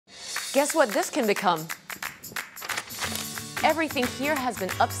Guess what this can become? Everything here has been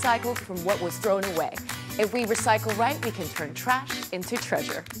upcycled from what was thrown away. If we recycle right, we can turn trash into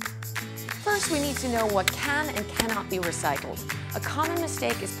treasure. First, we need to know what can and cannot be recycled. A common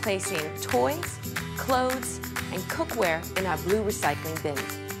mistake is placing toys, clothes, and cookware in our blue recycling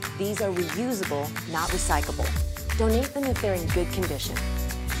bins. These are reusable, not recyclable. Donate them if they're in good condition.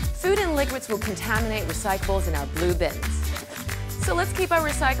 Food and liquids will contaminate recyclables in our blue bins. So let's keep our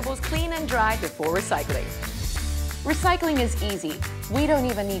recyclables clean and dry before recycling. Recycling is easy. We don't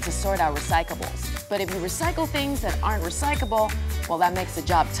even need to sort our recyclables. But if you recycle things that aren't recyclable, well, that makes the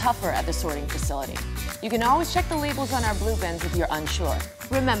job tougher at the sorting facility. You can always check the labels on our blue bins if you're unsure.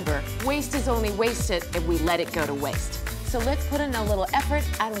 Remember, waste is only wasted if we let it go to waste. So let's put in a little effort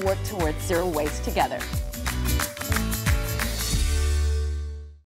and work towards zero waste together.